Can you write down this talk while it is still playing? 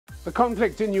The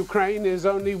conflict in Ukraine is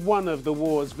only one of the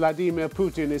wars Vladimir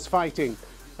Putin is fighting.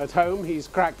 At home, he's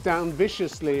cracked down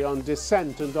viciously on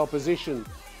dissent and opposition.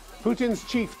 Putin's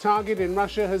chief target in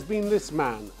Russia has been this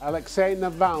man, Alexei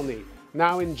Navalny,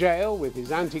 now in jail with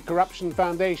his anti-corruption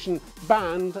foundation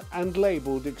banned and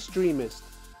labelled extremist.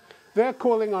 They're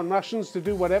calling on Russians to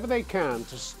do whatever they can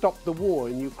to stop the war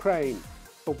in Ukraine.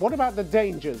 But what about the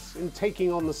dangers in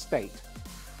taking on the state?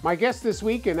 My guest this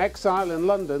week in exile in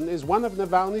London is one of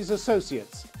Navalny's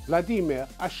associates, Vladimir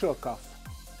Ashurkov.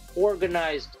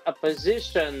 Organized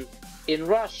opposition in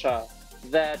Russia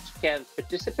that can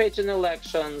participate in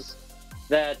elections,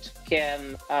 that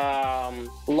can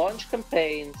launch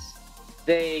campaigns,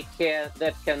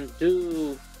 that can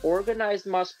do organized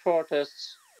mass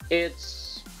protests.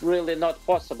 It's really not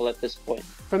possible at this point.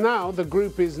 For now, the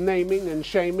group is naming and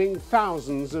shaming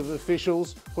thousands of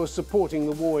officials for supporting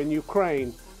the war in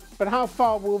Ukraine. But how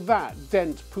far will that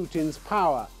dent Putin's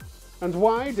power? And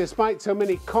why, despite so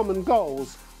many common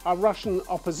goals, are Russian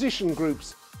opposition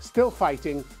groups still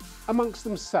fighting amongst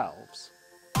themselves?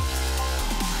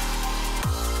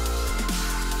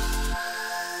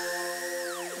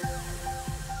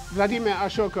 Vladimir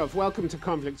Ashurkov, welcome to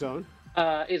Conflict Zone.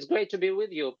 It's great to be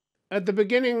with you. At the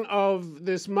beginning of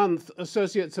this month,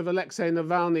 associates of Alexei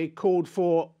Navalny called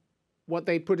for what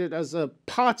they put it as a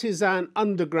partisan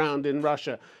underground in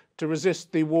Russia to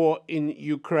resist the war in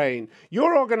Ukraine.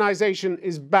 Your organization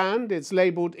is banned, it's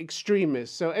labeled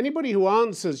extremist. So anybody who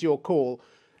answers your call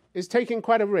is taking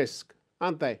quite a risk,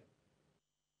 aren't they?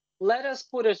 Let us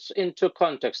put it into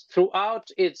context.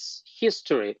 Throughout its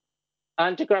history,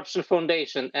 Anti-Corruption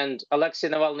Foundation and Alexei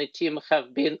Navalny team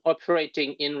have been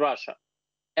operating in Russia.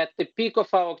 At the peak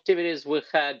of our activities, we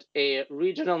had a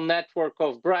regional network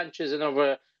of branches in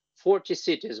over 40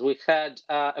 cities. We had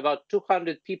about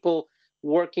 200 people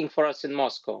working for us in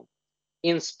Moscow.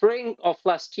 In spring of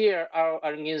last year, our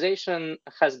organization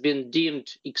has been deemed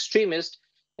extremist,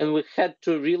 and we had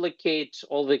to relocate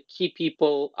all the key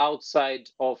people outside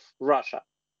of Russia.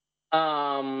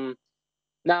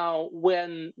 Now,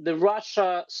 when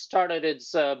Russia started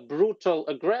its brutal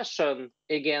aggression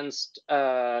against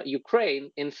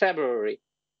Ukraine in February,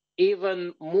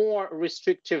 even more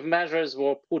restrictive measures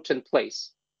were put in place.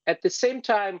 At the same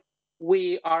time,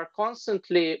 we are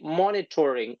constantly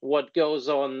monitoring what goes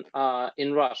on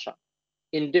in Russia,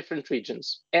 in different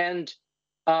regions. And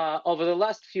over the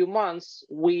last few months,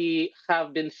 we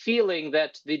have been feeling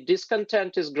that the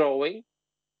discontent is growing.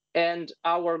 And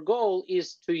our goal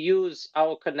is to use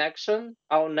our connection,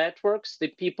 our networks, the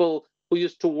people who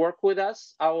used to work with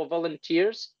us, our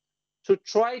volunteers, to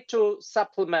try to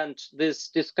supplement this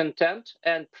discontent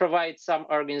and provide some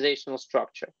organizational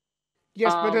structure.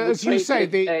 Yes, but as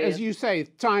you say,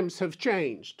 times have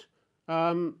changed.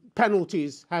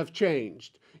 Penalties have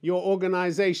changed. Your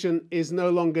organization is no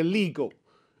longer legal.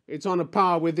 It's on a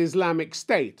par with Islamic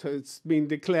State. It's been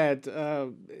declared,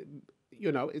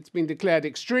 it's been declared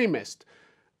extremist.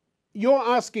 You're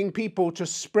asking people to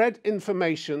spread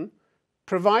information,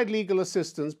 provide legal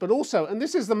assistance, but also, and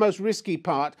this is the most risky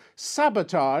part,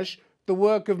 sabotage the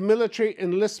work of military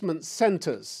enlistment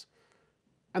centers.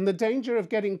 And the danger of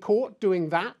getting caught doing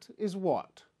that is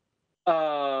what?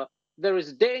 There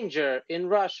is danger in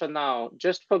Russia now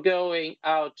just for going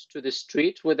out to the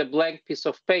street with a blank piece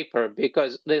of paper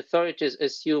because the authorities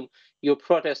assume you're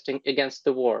protesting against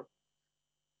the war.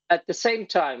 At the same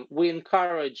time, we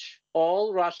encourage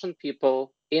all Russian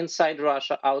people inside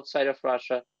Russia, outside of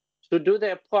Russia, to do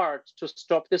their part to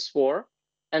stop this war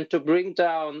and to bring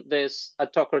down this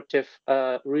autocratic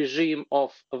regime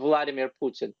of Vladimir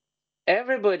Putin.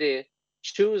 Everybody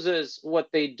chooses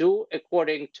what they do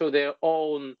according to their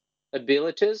own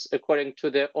abilities, according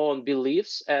to their own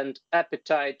beliefs and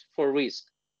appetite for risk.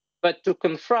 But to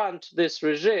confront this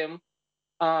regime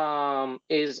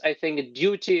is, I think, a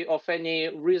duty of any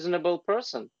reasonable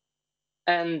person.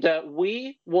 And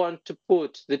we want to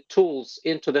put the tools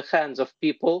into the hands of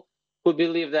people who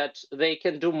believe that they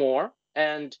can do more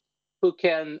and who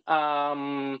can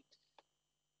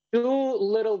do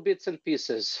little bits and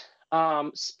pieces.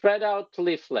 Spread out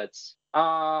leaflets,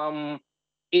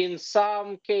 in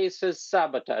some cases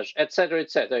sabotage, etc.,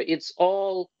 etc. It's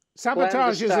all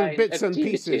sabotage isn't bits and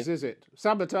pieces, is it?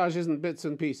 Sabotage isn't bits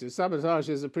and pieces. Sabotage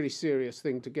is a pretty serious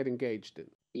thing to get engaged in.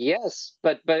 Yes,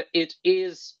 but it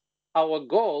is our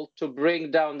goal to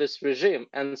bring down this regime,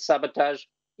 and sabotage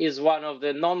is one of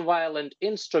the non-violent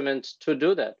instruments to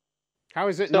do that. How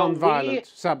is it non-violent,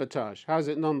 sabotage? How is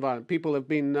it non-violent? People have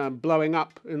been blowing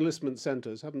up enlistment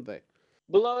centers, haven't they?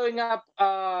 Blowing up,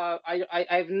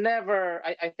 I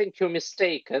think you're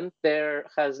mistaken. There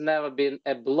has never been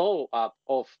a blow up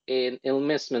of an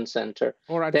enlistment center.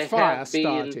 Or a There fire have been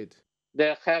started?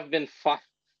 there have been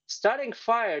starting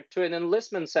fire to an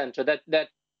enlistment center that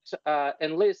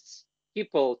enlists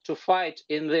people to fight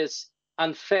in this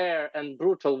unfair and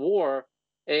brutal war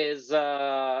is,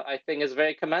 I think, is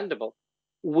very commendable.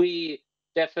 We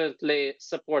definitely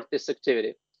support this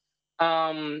activity.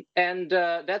 And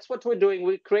that's what we're doing.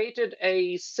 We created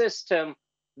a system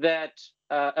that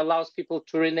allows people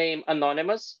to remain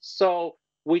anonymous. So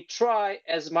we try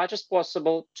as much as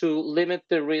possible to limit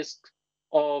the risk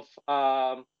of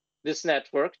this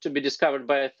network to be discovered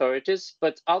by authorities.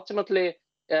 But ultimately,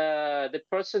 the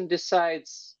person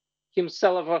decides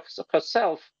himself or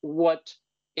herself what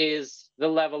is the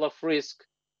level of risk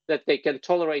that they can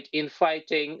tolerate in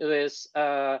fighting this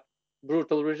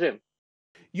brutal regime.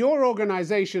 Your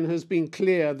organization has been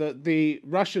clear that the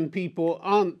Russian people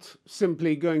aren't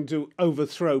simply going to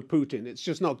overthrow Putin. It's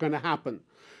just not going to happen.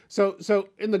 So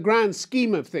in the grand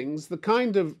scheme of things, the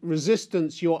kind of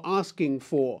resistance you're asking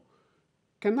for,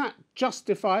 can that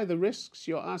justify the risks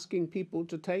you're asking people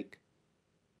to take?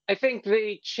 I think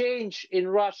the change in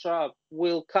Russia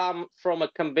will come from a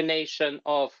combination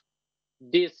of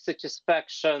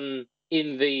dissatisfaction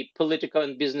in the political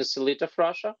and business elite of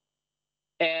Russia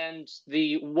and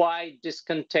the wide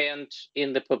discontent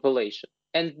in the population.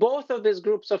 And both of these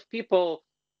groups of people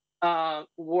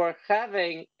were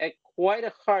having quite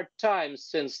a hard time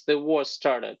since the war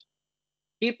started.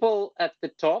 People at the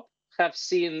top have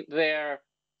seen their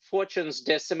fortunes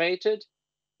decimated,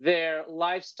 their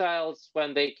lifestyles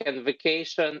when they can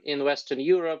vacation in Western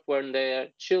Europe, when their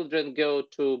children go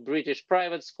to British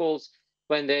private schools,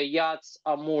 when their yachts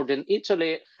are moored in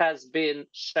Italy, has been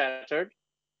shattered.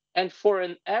 And for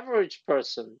an average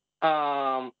person,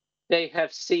 they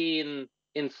have seen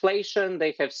inflation,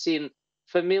 they have seen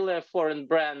familiar foreign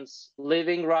brands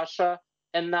leaving Russia,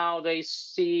 and now they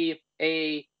see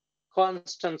a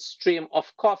constant stream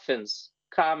of coffins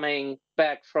coming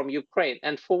back from Ukraine.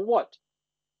 And for what?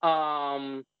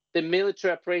 The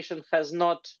military operation has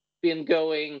not been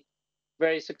going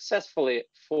very successfully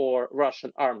for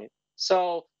Russian army.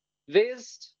 So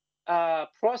these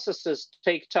processes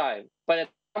take time, but at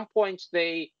some point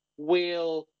they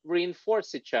will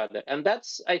reinforce each other. And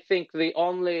that's, I think, the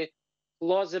only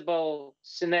plausible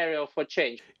scenario for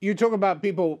change. You talk about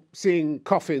people seeing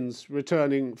coffins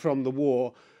returning from the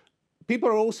war. People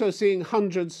are also seeing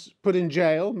hundreds put in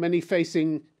jail, many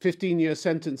facing 15-year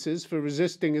sentences for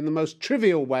resisting in the most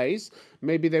trivial ways.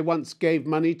 Maybe they once gave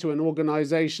money to an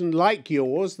organization like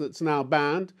yours that's now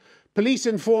banned. Police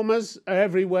informers are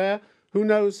everywhere. Who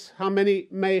knows how many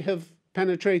may have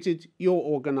penetrated your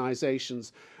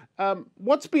organizations?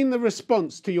 What's been the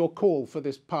response to your call for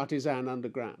this partisan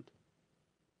underground?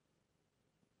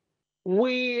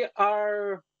 We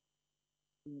are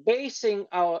basing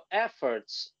our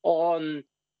efforts on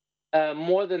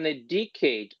more than a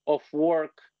decade of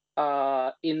work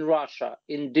in Russia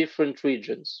in different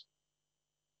regions.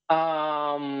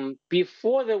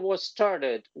 Before the war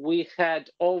started, we had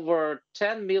over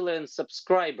 10 million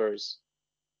subscribers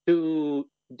to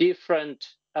different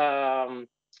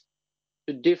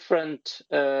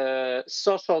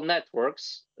social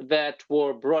networks that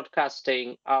were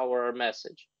broadcasting our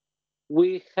message.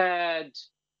 We had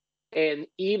an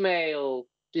email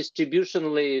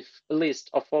distribution list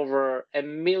of over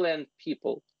 1 million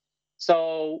people.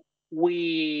 So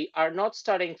we are not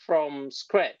starting from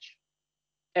scratch.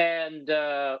 And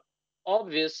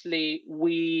obviously,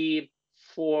 we,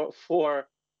 for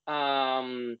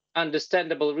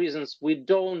understandable reasons, we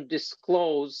don't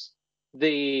disclose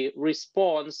the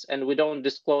response and we don't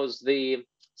disclose the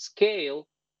scale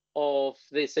of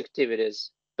these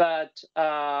activities. But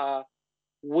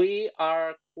we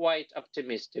are quite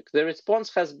optimistic. The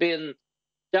response has been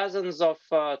dozens of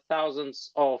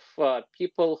thousands of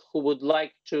people who would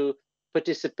like to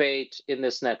participate in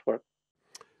this network.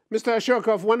 Mr.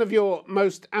 Ashurkov, one of your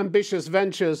most ambitious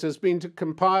ventures has been to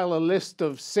compile a list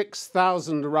of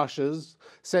 6,000 Russians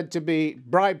said to be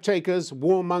bribe takers,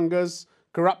 warmongers,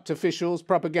 corrupt officials,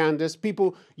 propagandists,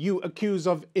 people you accuse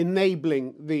of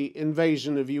enabling the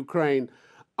invasion of Ukraine.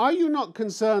 Are you not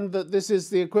concerned that this is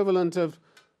the equivalent of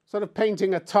sort of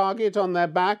painting a target on their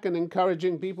back and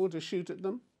encouraging people to shoot at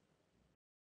them?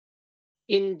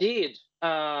 Indeed,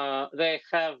 there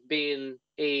have been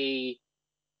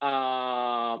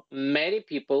many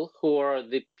people who are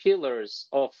the pillars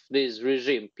of this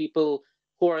regime, people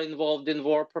who are involved in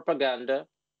war propaganda,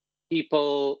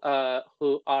 people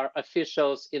who are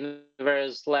officials in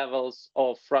various levels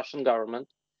of Russian government.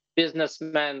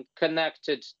 businessmen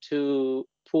connected to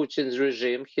Putin's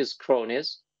regime, his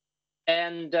cronies.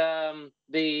 And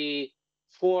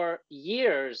for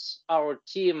years, our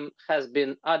team has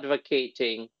been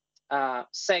advocating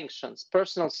sanctions,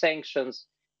 personal sanctions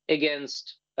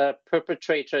against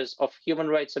perpetrators of human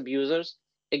rights abusers,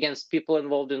 against people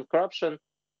involved in corruption.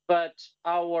 But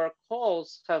our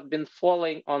calls have been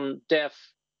falling on deaf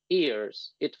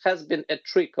ears. It has been a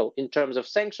trickle in terms of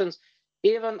sanctions,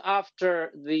 even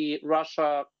after the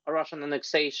Russian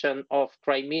annexation of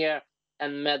Crimea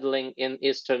and meddling in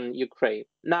eastern Ukraine.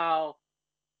 Now,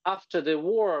 after the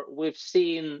war, we've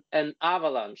seen an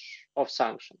avalanche of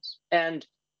sanctions. And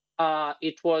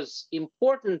it was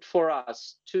important for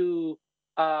us to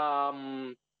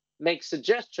make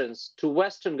suggestions to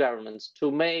Western governments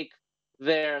to make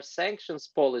their sanctions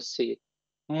policy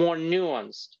more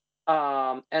nuanced.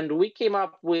 And we came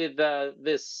up with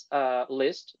this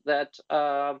list that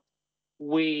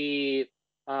we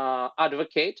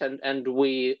advocate and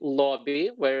we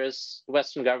lobby, whereas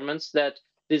Western governments, that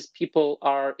these people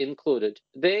are included.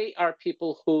 They are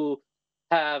people who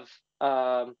have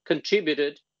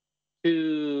contributed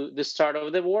to the start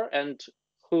of the war and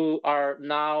who are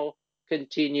now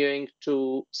continuing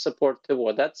to support the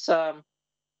war. That's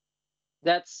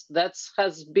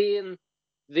has been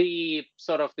the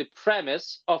sort of the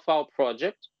premise of our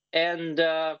project, and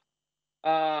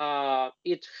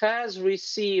it has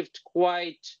received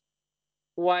quite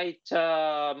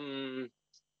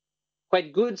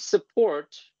good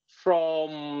support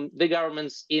from the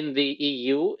governments in the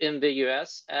EU, in the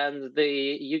US, and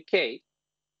the UK.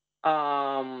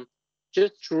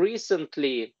 Just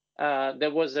recently,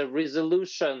 there was a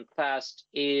resolution passed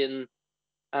in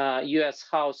US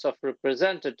House of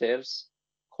Representatives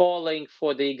calling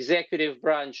for the executive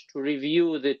branch to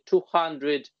review the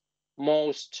 200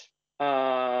 most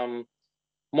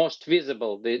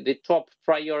visible, the top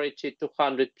priority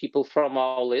 200 people from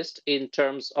our list in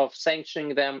terms of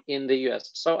sanctioning them in the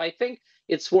US. So I think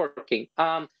it's working.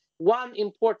 One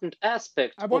important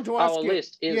aspect I want of to ask our you,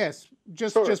 list is... Yes,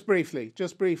 Sure. just briefly.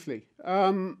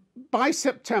 By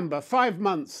September, 5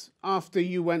 months after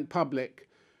you went public,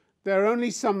 there are only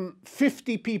some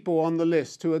 50 people on the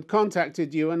list who had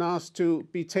contacted you and asked to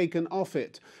be taken off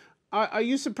it. Are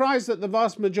you surprised that the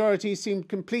vast majority seemed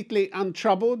completely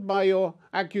untroubled by your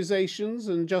accusations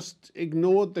and just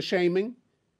ignored the shaming?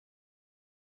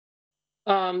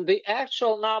 The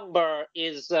actual number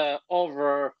is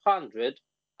over 100.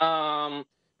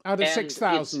 Out of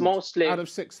 6,000. It's mostly out of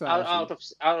 6,000.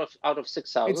 Out of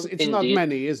 6,000. It's not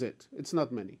many, is it? It's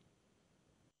not many.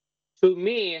 To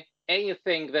me,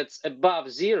 anything that's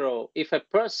above zero, if a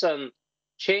person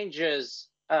changes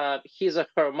his or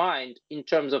her mind in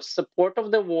terms of support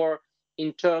of the war,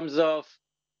 in terms of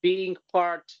being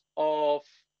part of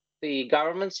the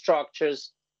government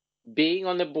structures, being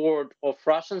on the board of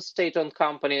Russian state-owned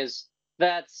companies,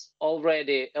 that's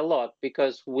already a lot,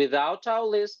 because without our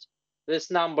list,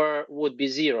 this number would be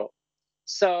zero.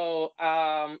 So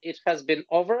it has been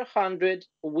over 100.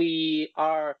 We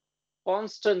are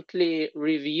constantly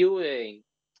reviewing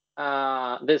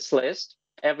this list.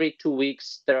 Every 2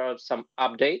 weeks, there are some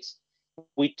updates.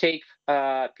 We take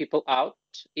people out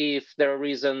if there are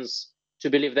reasons to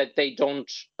believe that they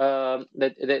don't,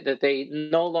 that they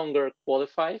no longer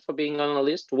qualify for being on a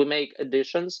list. We make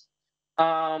additions.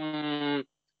 And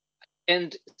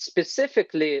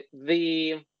specifically,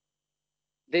 the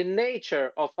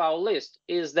nature of our list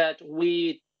is that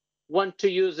we want to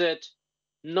use it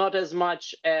not as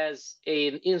much as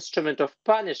an instrument of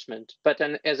punishment, but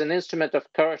as an instrument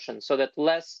of coercion, so that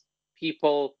less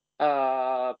people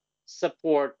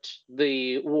support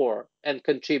the war and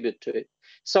contribute to it.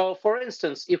 So, for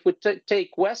instance, if we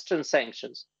take Western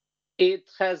sanctions, it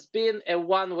has been a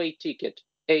one-way ticket.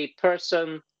 A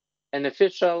person, an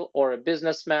official or a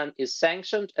businessman is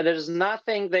sanctioned, and there's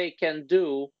nothing they can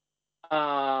do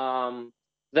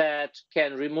that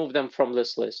can remove them from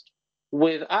this list.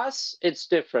 With us, it's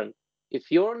different.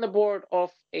 If you're on the board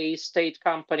of a state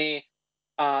company,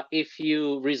 if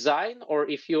you resign, or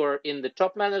if you're in the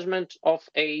top management of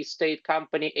a state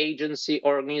company, agency,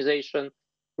 organization,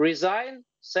 resign,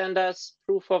 send us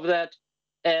proof of that,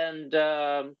 and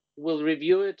we'll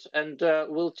review it and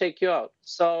we'll take you out.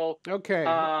 So, okay,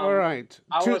 all right.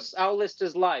 Our list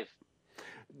is live.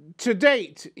 To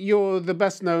date, you're the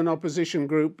best-known opposition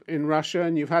group in Russia,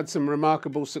 and you've had some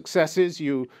remarkable successes.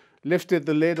 You lifted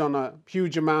the lid on a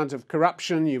huge amount of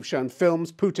corruption. You've shown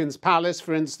films, Putin's Palace,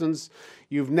 for instance.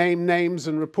 You've named names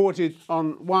and reported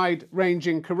on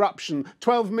wide-ranging corruption.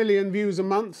 12 million views a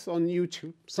month on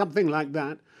YouTube, something like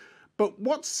that. But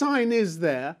what sign is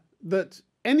there that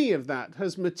any of that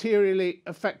has materially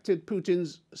affected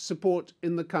Putin's support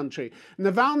in the country.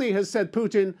 Navalny has said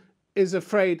Putin is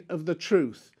afraid of the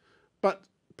truth, but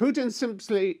Putin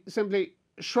simply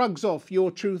shrugs off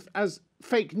your truth as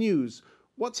fake news.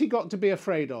 What's he got to be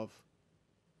afraid of?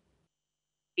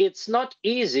 It's not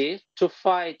easy to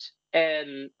fight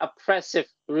an oppressive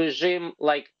regime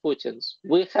like Putin's.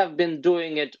 We have been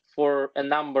doing it for a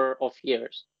number of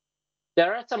years.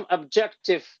 There are some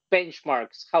objective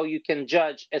benchmarks how you can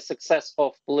judge a success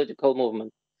of political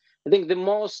movement. I think the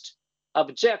most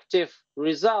objective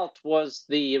result was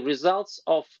the results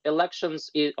of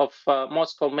elections of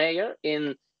Moscow mayor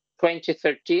in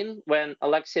 2013 when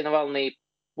Alexei Navalny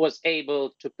was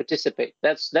able to participate.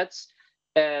 That's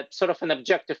sort of an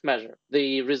objective measure,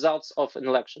 the results of an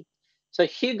election. So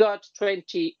he got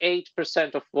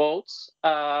 28% of votes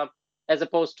as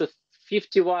opposed to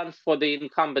 51 for the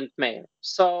incumbent mayor.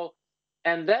 So,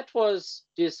 and that was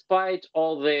despite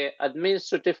all the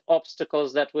administrative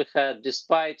obstacles that we had,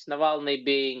 despite Navalny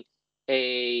being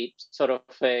a sort of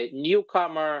a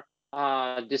newcomer,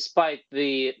 despite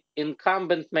the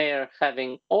incumbent mayor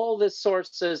having all the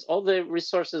sources, all the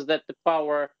resources that the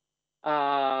power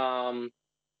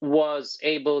was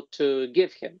able to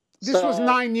give him. This was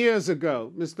 9 years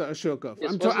ago, Mr. Ashurkov.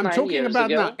 I'm talking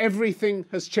about now. Everything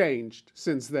has changed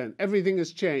since then. Everything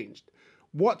has changed.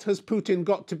 What has Putin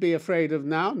got to be afraid of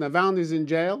now? Navalny's in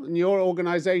jail, and your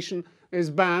organization is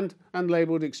banned and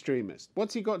labeled extremist.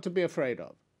 What's he got to be afraid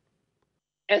of?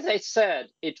 As I said,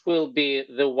 it will be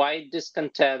the wide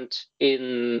discontent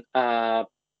in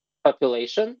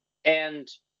population and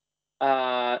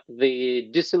the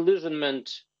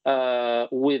disillusionment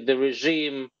with the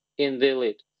regime in the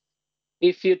elite.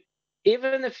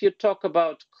 Even if you talk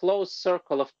about close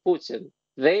circle of Putin,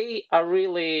 they are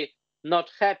really not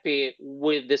happy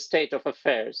with the state of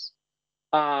affairs.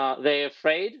 They're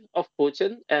afraid of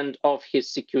Putin and of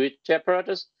his security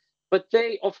apparatus, but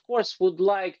they, of course, would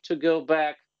like to go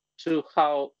back to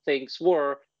how things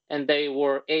were, and they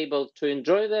were able to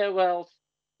enjoy their wealth.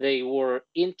 They were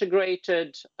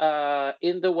integrated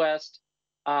in the West.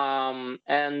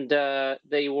 And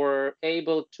they were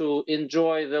able to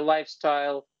enjoy the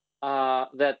lifestyle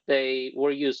that they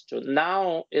were used to.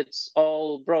 Now it's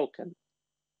all broken.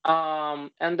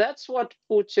 And that's what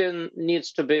Putin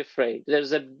needs to be afraid.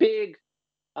 There's a big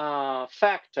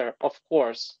factor, of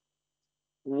course,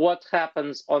 what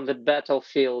happens on the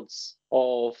battlefields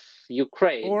of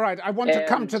Ukraine. All right, I want to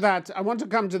come to that. I want to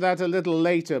come to that a little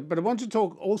later, but I want to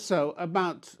talk also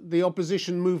about the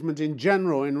opposition movement in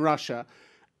general in Russia.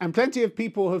 And plenty of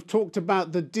people have talked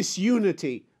about the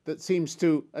disunity that seems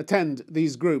to attend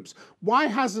these groups. Why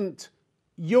hasn't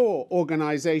your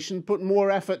organization put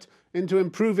more effort into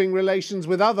improving relations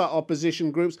with other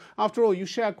opposition groups? After all, you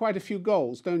share quite a few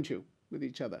goals, don't you, with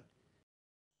each other?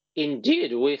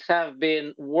 Indeed, we have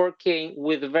been working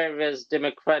with various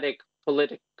democratic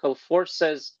political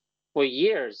forces for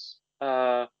years.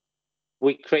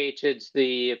 We created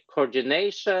the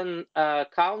Coordination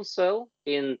Council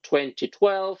in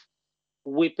 2012.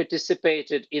 We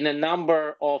participated in a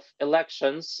number of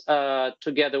elections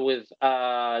together with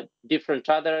different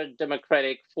other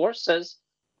democratic forces.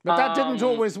 But that didn't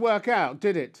always work out,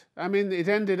 did it? I mean,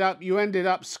 you ended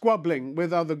up squabbling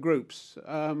with other groups.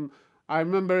 I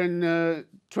remember in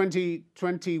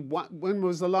 2021, when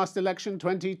was the last election?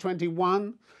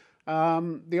 2021,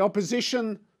 the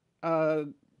opposition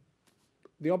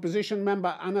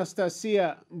member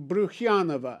Anastasia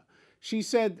Brukhanova, she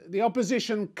said the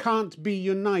opposition can't be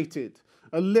united.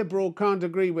 A liberal can't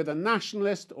agree with a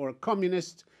nationalist or a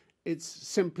communist. It's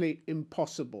simply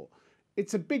impossible.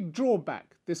 It's a big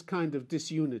drawback, this kind of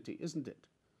disunity, isn't it?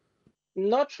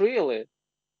 Not really.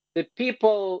 The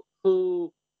people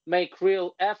who make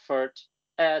real effort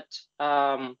at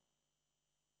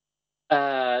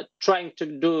trying to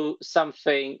do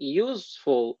something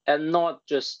useful and not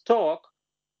just talk,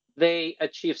 they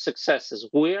achieve successes.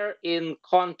 We're in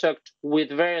contact with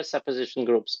various opposition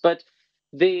groups. But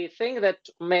the thing that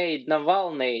made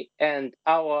Navalny and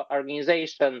our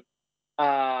organization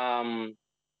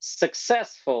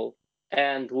successful,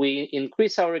 and we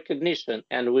increase our recognition,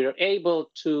 and we're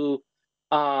able to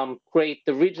create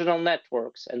the regional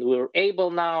networks, and we're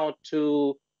able now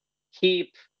to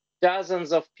keep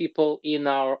dozens of people in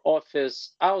our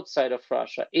office outside of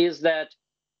Russia, is that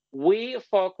we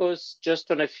focus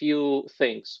just on a few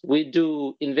things. We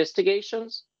do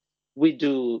investigations, we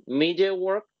do media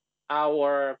work.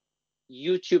 Our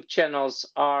YouTube channels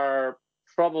are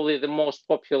probably the most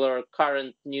popular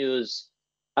current news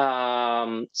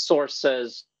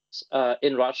sources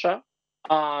in Russia.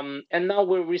 And now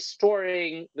we're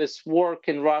restoring this work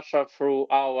in Russia through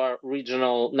our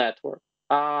regional network.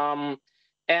 And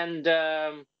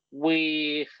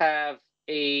we have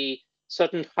a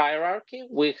certain hierarchy.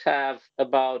 We have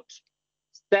about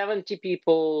 70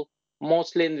 people,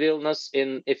 mostly in Vilnius,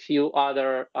 in a few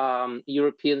other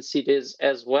European cities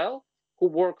as well, who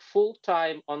work full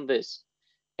time on this.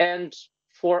 And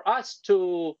for us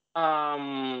to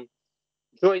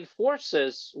join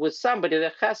forces with somebody,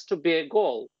 there has to be a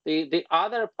goal. The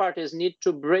other parties need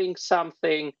to bring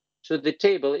something to the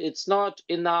table. It's not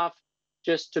enough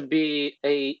just to be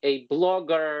a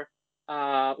blogger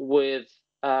with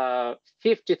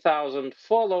 50,000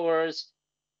 followers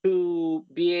to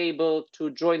be able to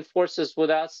join forces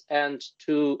with us and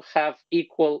to have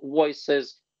equal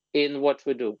voices in what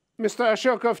we do. Mr.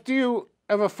 Ashurkov, do you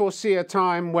ever foresee a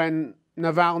time when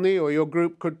Navalny or your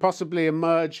group could possibly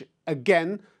emerge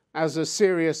again as a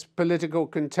serious political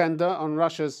contender on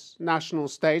Russia's national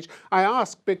stage? I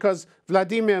ask because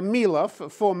Vladimir Milov, a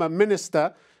former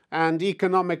minister and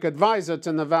economic advisor to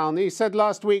Navalny, said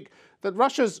last week that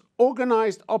Russia's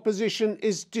organized opposition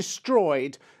is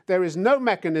destroyed. There is no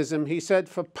mechanism, he said,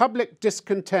 for public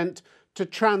discontent to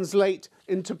translate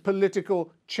into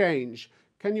political change.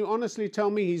 Can you honestly tell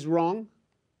me he's wrong?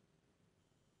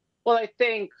 Well, I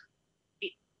think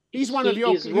he's one of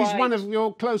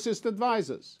your closest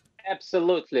advisors.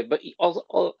 Absolutely, but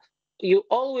you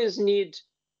always need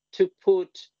to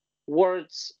put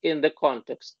words in the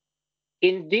context.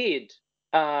 Indeed,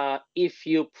 if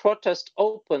you protest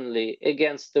openly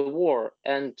against the war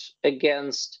and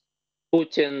against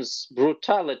Putin's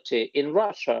brutality in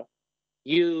Russia,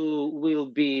 you will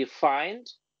be fined,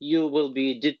 you will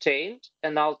be detained,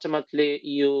 and ultimately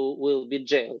you will be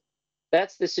jailed.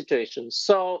 That's the situation.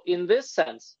 So in this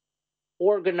sense,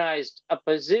 organized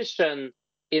opposition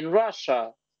in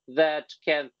Russia that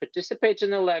can participate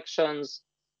in elections,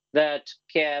 that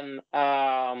can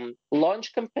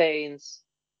launch campaigns,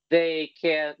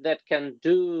 that can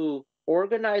do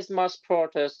organized mass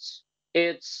protests,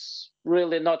 it's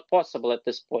really not possible at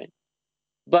this point.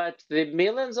 But the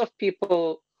millions of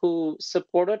people who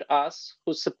supported us,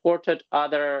 who supported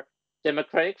other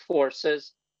democratic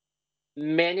forces,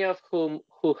 many of whom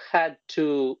who had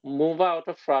to move out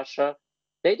of Russia,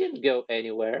 they didn't go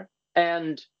anywhere.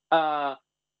 And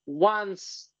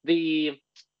once the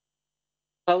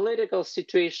political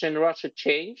situation in Russia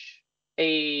changed,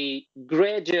 a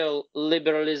gradual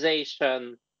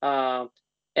liberalization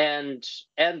and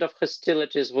end of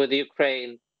hostilities with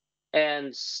Ukraine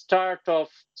and start of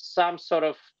some sort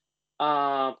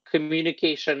of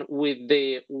communication with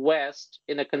the West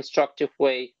in a constructive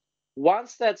way.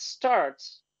 Once that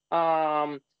starts,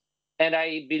 and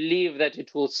I believe that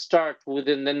it will start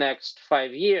within the next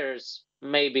 5 years,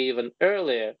 maybe even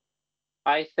earlier,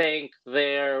 I think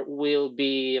there will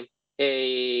be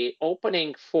a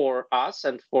opening for us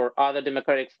and for other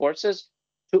democratic forces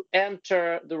to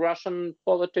enter the Russian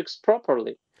politics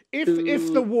properly.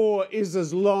 If the war is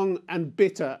as long and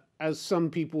bitter as some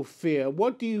people fear,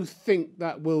 what do you think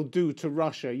that will do to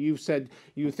Russia? You've said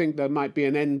you think there might be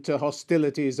an end to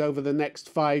hostilities over the next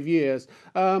 5 years.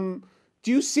 Do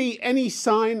you see any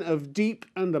sign of deep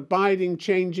and abiding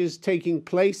changes taking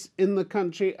place in the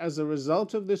country as a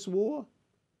result of this war?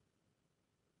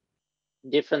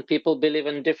 Different people believe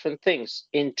in different things.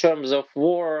 In terms of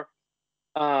war,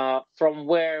 from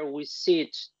where we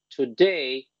sit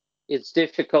today, it's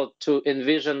difficult to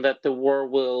envision that the war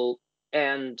will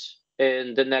end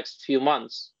in the next few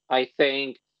months. I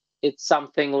think it's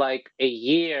something like a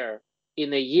year.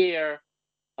 In a year,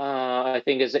 I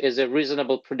think is a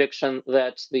reasonable prediction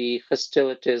that the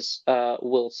hostilities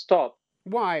will stop.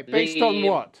 Why? Based on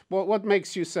what? What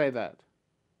makes you say that?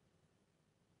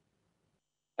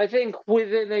 I think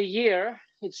within a year,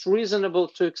 it's reasonable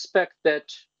to expect that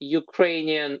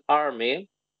Ukrainian army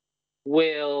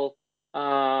will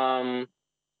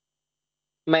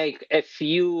make a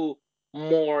few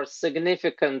more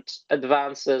significant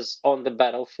advances on the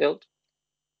battlefield.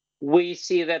 We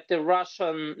see that the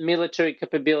Russian military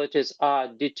capabilities are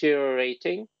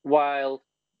deteriorating, while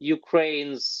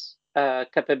Ukraine's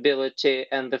capability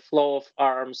and the flow of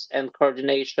arms and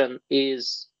coordination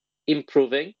is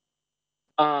improving.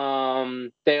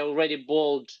 They're already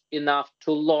bold enough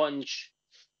to launch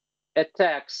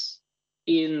attacks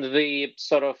in the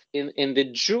in the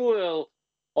jewel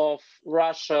of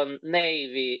Russian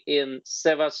Navy in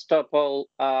Sevastopol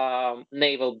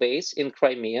naval base in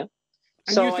Crimea.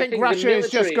 And so you think Russia is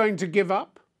just going to give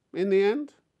up in the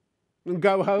end and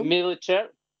go home? Military.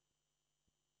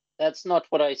 That's not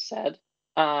what I said.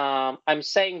 I'm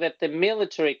saying that the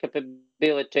military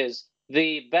capabilities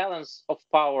the balance of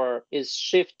power is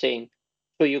shifting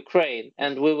to Ukraine,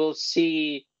 and we will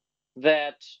see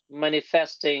that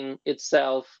manifesting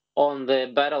itself on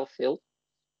the battlefield.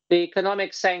 The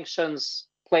economic sanctions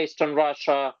placed on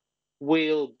Russia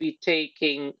will be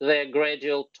taking their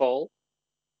gradual toll.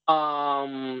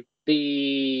 And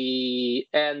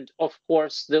of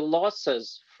course, the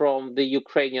losses from the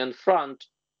Ukrainian front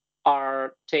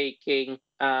are affecting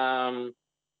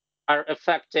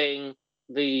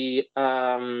the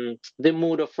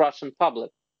mood of Russian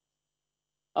public.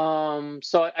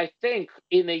 So I think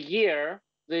in a year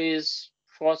these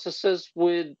processes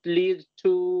would lead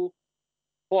to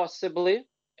possibly,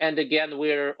 and again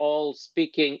we're all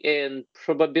speaking in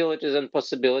probabilities and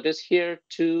possibilities here,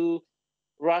 to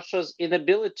Russia's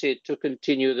inability to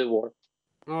continue the war.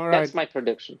 All right. That's my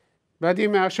prediction.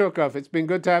 Vladimir Ashurkov, it's been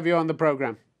good to have you on the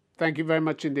program. Thank you very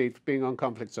much indeed for being on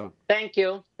Conflict Zone. Thank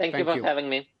you. Thank you for having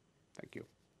me. Thank you.